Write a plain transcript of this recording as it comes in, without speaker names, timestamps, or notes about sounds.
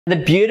The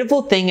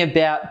beautiful thing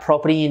about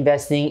property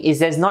investing is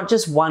there's not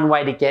just one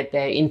way to get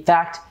there. In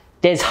fact,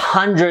 there's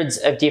hundreds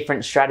of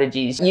different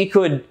strategies. You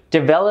could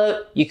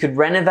develop, you could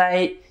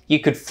renovate, you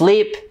could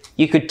flip,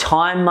 you could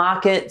time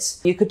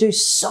markets, you could do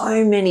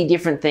so many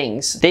different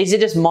things. These are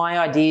just my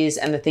ideas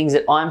and the things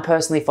that I'm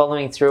personally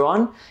following through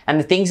on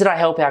and the things that I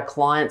help our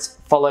clients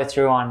follow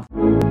through on.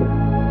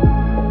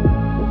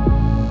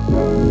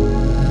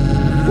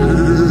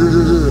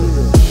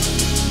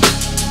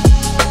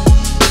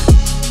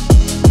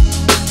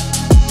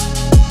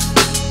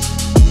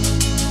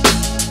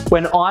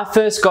 When I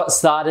first got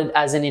started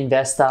as an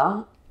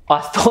investor,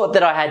 I thought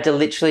that I had to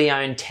literally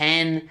own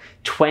 10,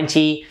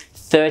 20,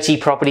 30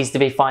 properties to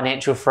be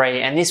financial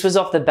free. And this was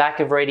off the back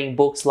of reading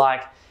books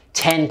like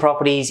 10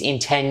 properties in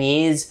 10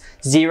 years,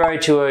 0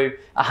 to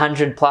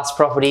 100 plus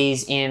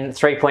properties in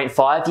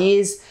 3.5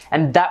 years.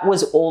 And that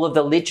was all of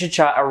the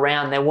literature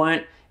around. There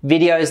weren't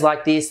videos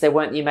like this. There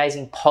weren't the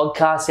amazing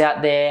podcasts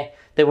out there.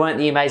 There weren't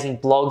the amazing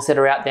blogs that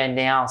are out there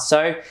now.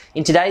 So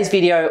in today's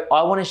video,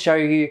 I want to show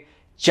you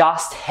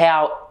just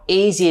how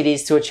easy it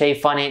is to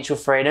achieve financial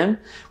freedom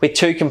with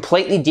two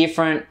completely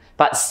different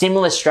but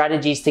similar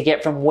strategies to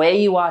get from where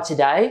you are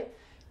today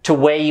to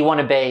where you want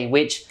to be,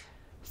 which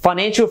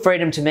financial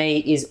freedom to me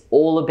is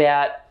all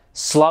about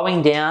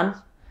slowing down,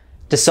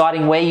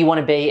 deciding where you want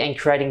to be and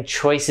creating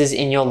choices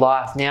in your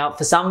life. Now,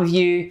 for some of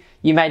you,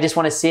 you may just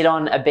want to sit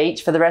on a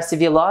beach for the rest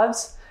of your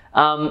lives.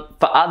 For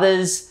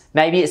others,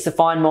 maybe it's to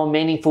find more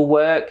meaningful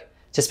work,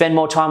 to spend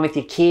more time with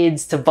your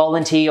kids, to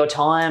volunteer your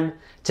time,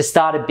 to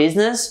start a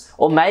business,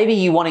 or maybe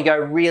you want to go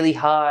really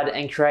hard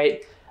and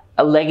create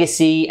a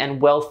legacy and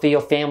wealth for your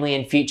family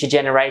and future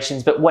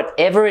generations. But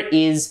whatever it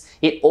is,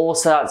 it all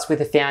starts with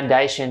a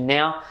foundation.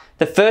 Now,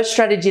 the first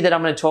strategy that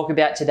I'm going to talk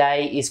about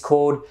today is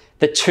called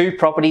the 2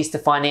 properties to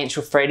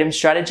financial freedom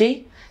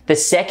strategy. The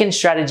second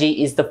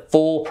strategy is the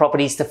 4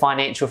 properties to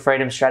financial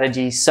freedom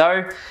strategy.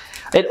 So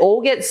it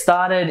all gets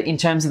started in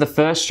terms of the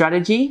first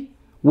strategy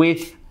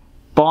with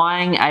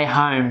buying a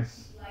home.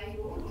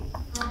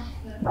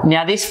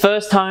 Now, this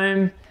first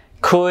home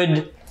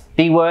could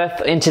be worth,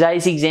 in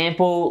today's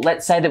example,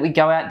 let's say that we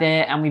go out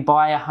there and we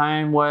buy a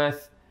home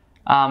worth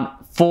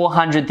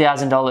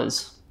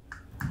 $400,000.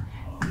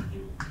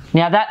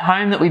 Now, that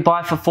home that we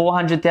buy for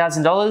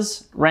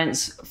 $400,000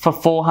 rents for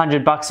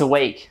 $400 a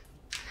week.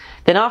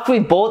 Then after we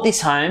bought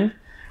this home,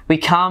 we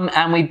come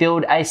and we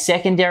build a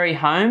secondary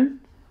home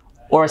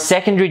or a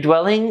secondary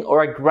dwelling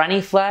or a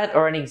granny flat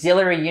or an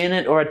auxiliary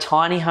unit or a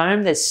tiny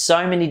home. There's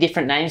so many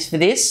different names for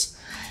this.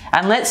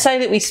 And let's say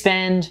that we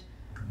spend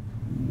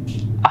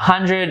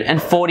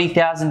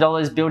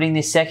 $140,000 building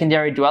this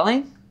secondary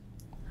dwelling,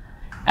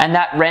 and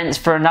that rents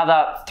for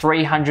another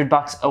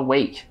 $300 a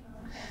week.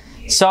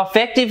 So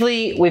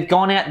effectively, we've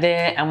gone out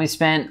there and we've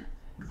spent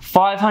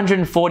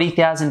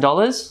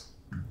 $540,000,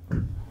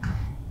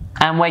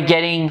 and we're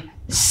getting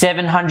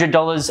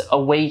 $700 a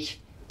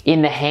week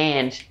in the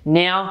hand.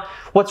 Now,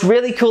 what's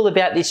really cool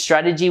about this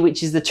strategy,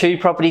 which is the 2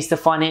 properties to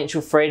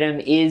financial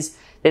freedom, is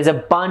there's a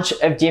bunch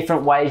of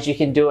different ways you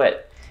can do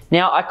it.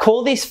 Now, I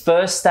call this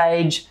first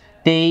stage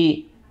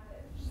the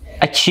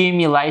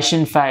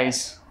accumulation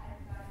phase.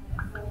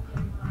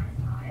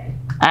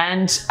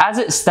 And as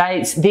it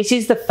states, this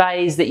is the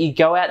phase that you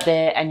go out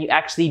there and you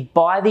actually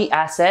buy the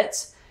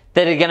assets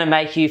that are going to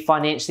make you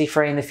financially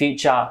free in the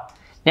future.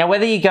 Now,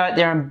 whether you go out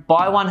there and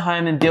buy one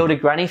home and build a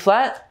granny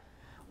flat,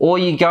 or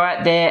you go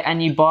out there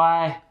and you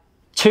buy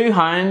 2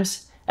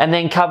 homes and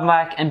then come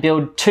back and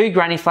build 2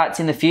 granny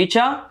flats in the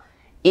future,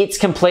 it's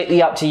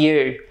completely up to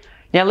you.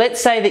 Now,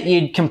 let's say that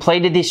you'd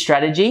completed this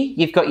strategy.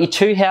 You've got your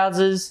 2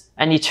 houses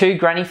and your 2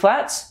 granny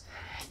flats.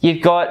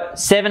 You've got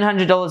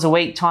 $700 a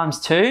week times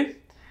 2,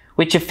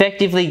 which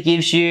effectively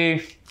gives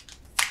you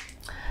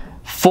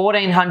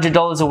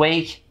 $1,400 a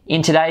week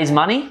in today's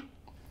money.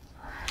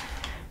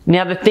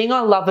 Now, the thing I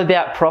love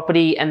about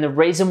property and the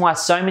reason why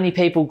so many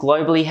people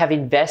globally have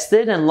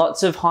invested and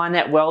lots of high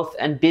net wealth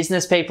and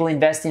business people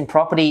invest in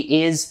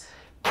property is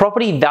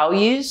property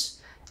values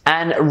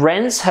and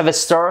rents have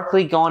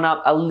historically gone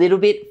up a little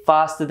bit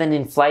faster than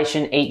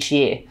inflation each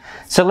year.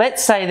 So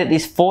let's say that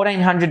this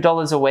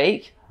 $1,400 a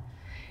week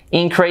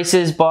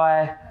increases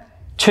by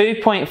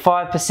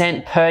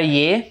 2.5% per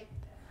year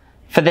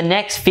for the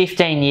next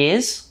 15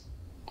 years.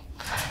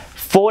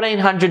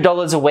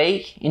 $1,400 a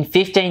week in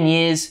 15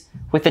 years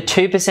with a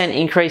 2%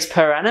 increase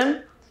per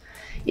annum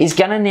is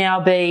going to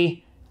now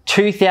be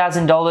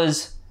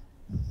 $2,000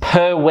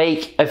 per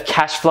week of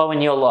cash flow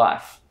in your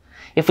life.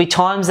 If we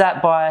times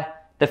that by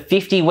the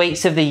 50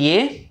 weeks of the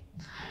year,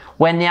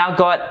 we're now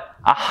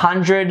got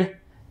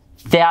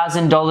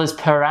 $100,000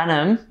 per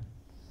annum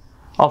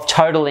of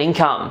total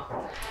income.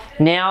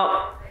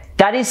 Now,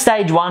 that is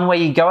stage 1 where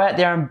you go out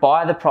there and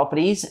buy the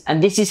properties,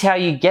 and this is how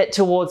you get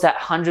towards that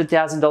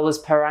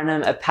 $100,000 per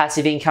annum of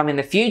passive income in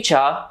the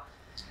future,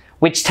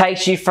 which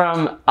takes you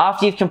from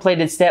after you've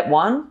completed step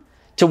 1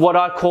 to what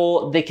I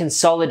call the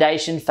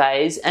consolidation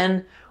phase.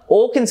 And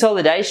all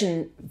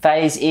consolidation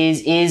phase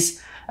is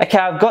okay,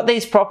 I've got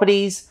these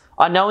properties,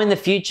 I know in the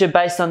future,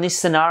 based on this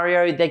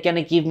scenario, they're going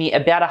to give me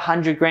about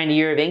 100 grand a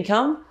year of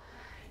income.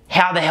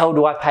 how the hell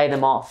do I pay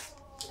them off?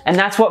 And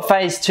that's what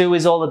phase 2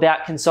 is all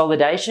about: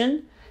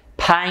 consolidation,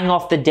 paying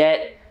off the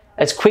debt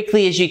as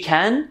quickly as you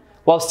can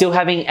while still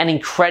having an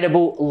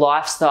incredible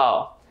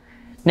lifestyle.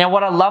 Now,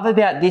 what I love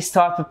about this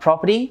type of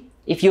property,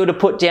 if you were to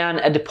put down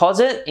a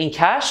deposit in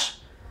cash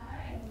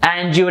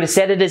and you were to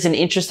set it as an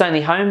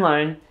interest-only home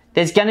loan,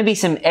 there's going to be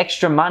some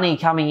extra money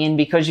coming in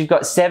because you've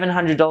got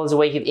 $700 a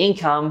week of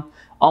income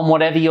on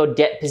whatever your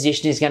debt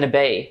position is going to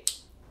be.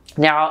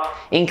 Now,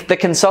 in the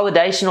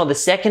consolidation or the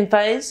second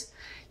phase,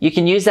 you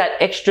can use that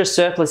extra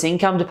surplus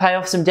income to pay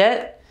off some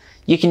debt.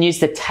 You can use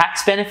the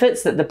tax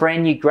benefits that the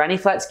brand new granny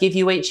flats give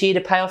you each year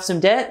to pay off some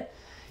debt.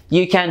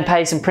 You can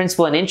pay some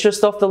principal and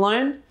interest off the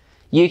loan.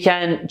 You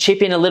can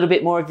chip in a little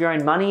bit more of your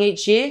own money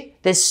each year.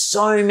 There's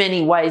so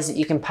many ways that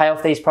you can pay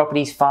off these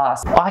properties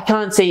fast. I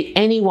can't see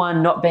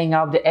anyone not being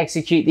able to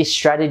execute this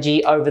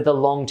strategy over the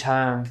long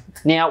term.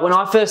 Now, when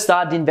I first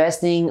started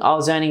investing, I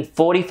was earning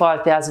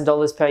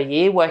 $45,000 per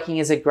year working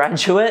as a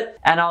graduate,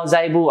 and I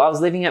was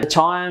living at the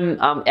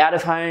time out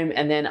of home,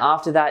 and then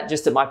after that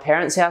just at my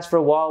parents' house for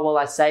a while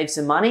I saved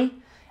some money,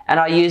 and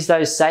I used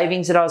those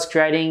savings that I was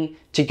creating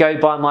to go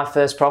buy my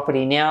first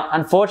property. Now,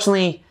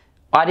 unfortunately,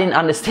 I didn't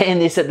understand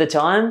this at the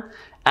time,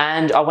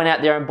 and I went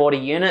out there and bought a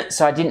unit,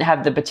 so I didn't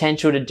have the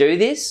potential to do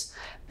this.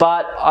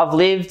 But I've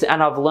lived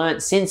and I've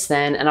learnt since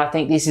then, and I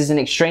think this is an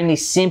extremely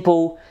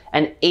simple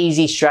and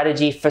easy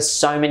strategy for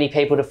so many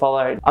people to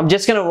follow. I'm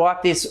just going to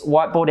wipe this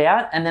whiteboard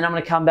out, and then I'm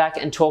going to come back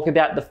and talk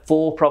about the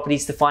 4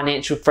 properties to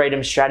financial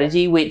freedom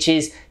strategy, which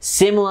is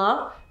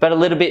similar but a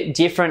little bit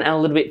different and a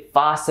little bit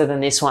faster than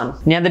this one.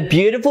 Now, the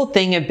beautiful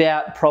thing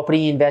about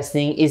property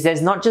investing is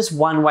there's not just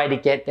one way to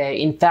get there.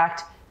 In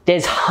fact,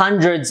 there's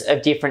hundreds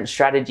of different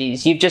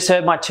strategies. You've just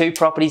heard my 2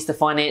 properties to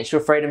financial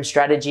freedom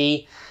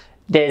strategy.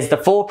 There's the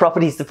 4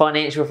 properties to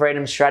financial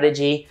freedom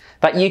strategy,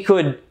 but you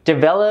could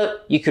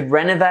develop, you could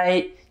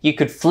renovate, you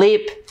could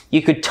flip,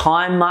 you could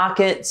time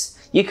markets,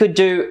 you could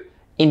do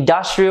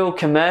industrial,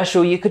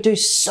 commercial, you could do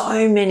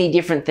so many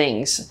different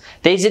things.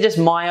 These are just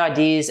my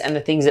ideas and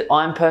the things that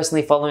I'm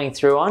personally following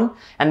through on,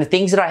 and the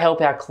things that I help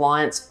our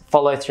clients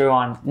follow through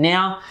on.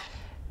 Now,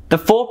 the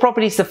 4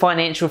 properties to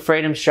financial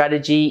freedom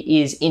strategy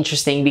is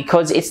interesting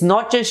because it's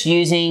not just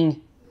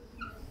using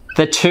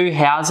the 2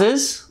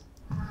 houses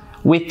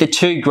with the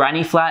 2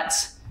 granny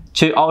flats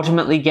to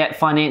ultimately get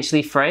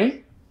financially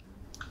free,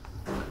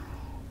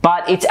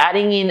 but it's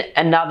adding in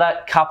another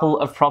couple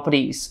of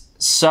properties.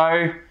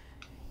 So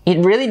it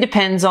really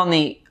depends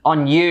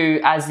on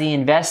you as the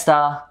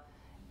investor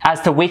as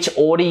to which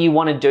order you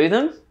want to do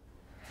them.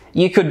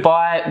 You could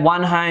buy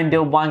one home,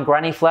 build one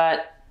granny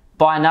flat,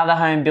 buy another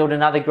home, build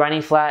another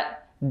granny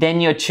flat, then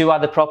your 2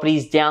 other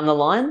properties down the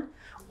line.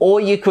 Or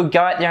you could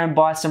go out there and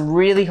buy some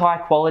really high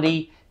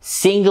quality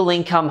single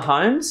income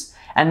homes,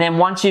 and then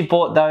once you've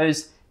bought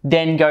those,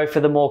 then go for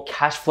the more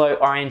cash flow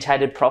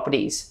orientated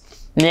properties.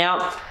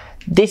 Now,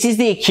 this is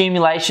the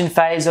accumulation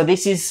phase, or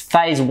this is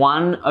phase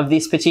 1 of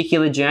this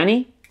particular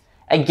journey.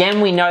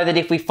 Again, we know that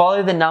if we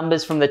follow the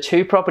numbers from the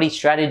 2 property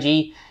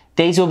strategy,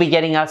 these will be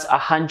getting us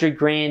 100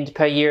 grand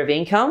per year of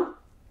income.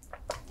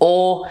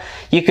 Or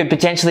you could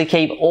potentially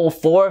keep all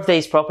 4 of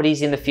these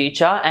properties in the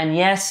future. And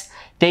yes,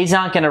 these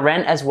aren't going to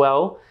rent as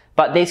well,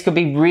 but these could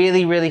be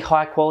really, really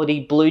high quality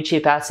blue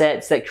chip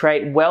assets that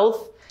create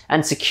wealth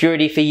and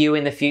security for you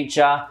in the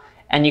future.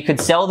 And you could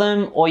sell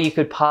them or you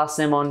could pass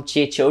them on to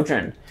your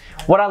children.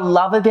 What I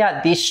love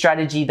about this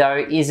strategy though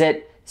is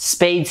it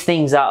speeds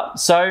things up.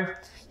 So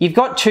you've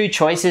got 2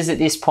 choices at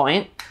this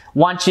point.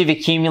 Once you've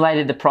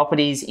accumulated the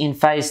properties in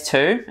phase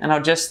 2, and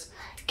I'll just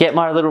get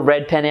my little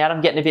red pen out.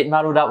 I'm getting a bit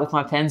muddled up with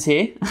my pens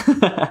here.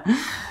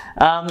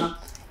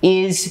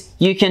 Is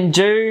you can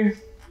do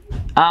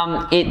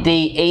it the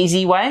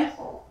easy way,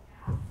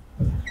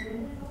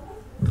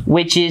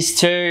 which is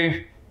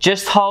to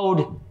just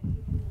hold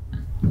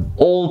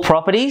all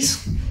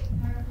properties,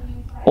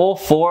 all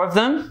 4 of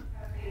them,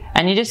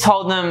 and you just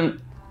hold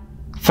them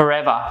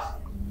forever.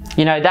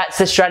 You know, that's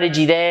the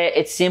strategy there.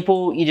 It's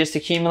simple. You just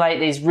accumulate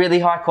these really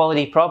high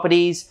quality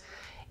properties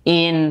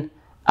in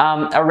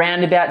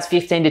around about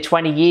 15 to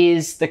 20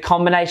 years. The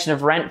combination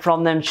of rent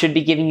from them should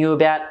be giving you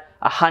about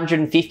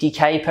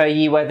 150K per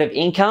year worth of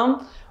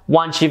income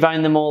once you've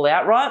owned them all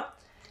outright.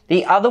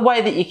 The other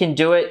way that you can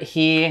do it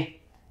here,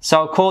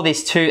 so I'll call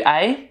this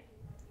 2A,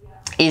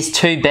 is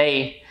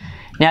 2B.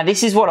 Now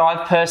this is what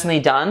I've personally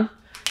done,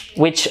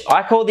 which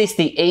I call this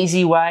the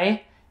easy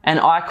way, and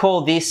I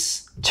call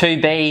this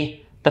 2B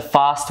the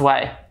fast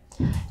way.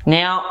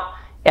 Now,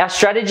 our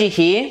strategy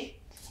here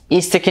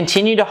is to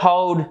continue to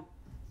hold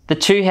the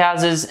 2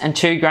 houses and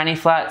 2 granny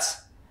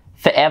flats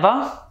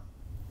forever.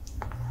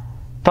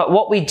 But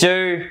what we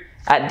do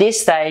at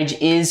this stage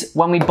is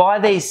when we buy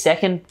these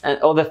second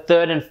or the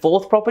 3rd and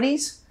 4th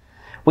properties,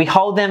 we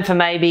hold them for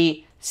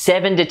maybe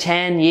 7 to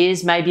 10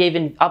 years, maybe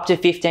even up to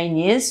 15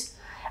 years.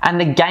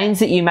 And the gains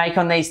that you make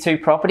on these 2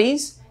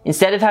 properties,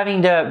 instead of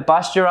having to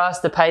bust your ass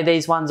to pay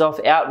these ones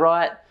off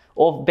outright,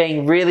 or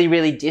being really,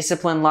 really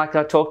disciplined like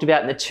I talked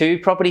about in the 2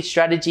 property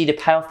strategy to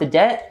pay off the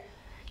debt,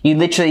 you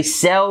literally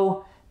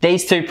sell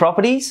these 2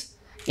 properties,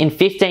 in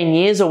 15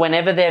 years or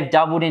whenever they've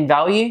doubled in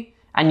value,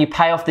 and you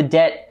pay off the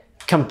debt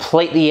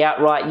completely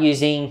outright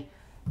using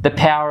the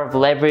power of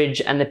leverage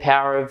and the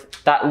power of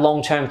that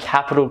long-term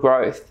capital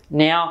growth.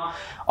 Now,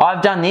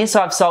 I've done this.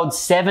 I've sold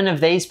 7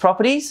 of these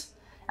properties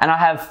and I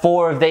have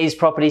 4 of these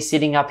properties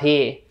sitting up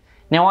here.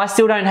 Now, I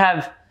still don't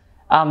have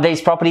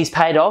these properties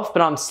paid off,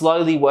 but I'm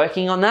slowly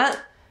working on that.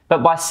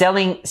 But by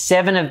selling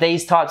 7 of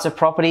these types of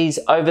properties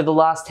over the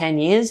last 10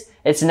 years,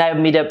 it's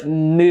enabled me to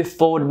move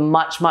forward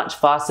much, much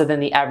faster than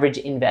the average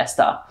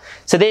investor.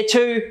 So they're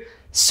 2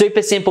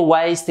 super simple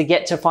ways to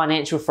get to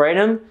financial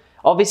freedom.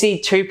 Obviously,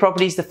 2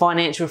 properties to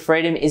financial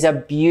freedom is a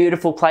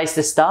beautiful place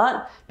to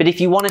start. But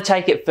if you want to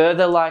take it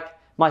further, like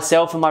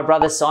myself and my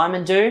brother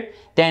Simon do,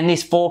 then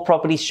this 4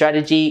 property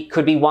strategy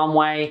could be one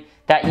way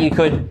that you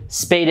could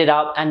speed it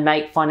up and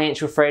make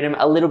financial freedom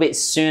a little bit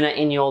sooner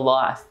in your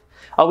life.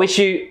 I wish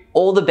you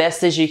all the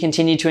best as you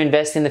continue to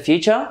invest in the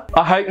future.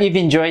 I hope you've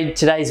enjoyed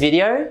today's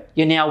video.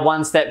 You're now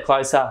one step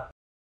closer.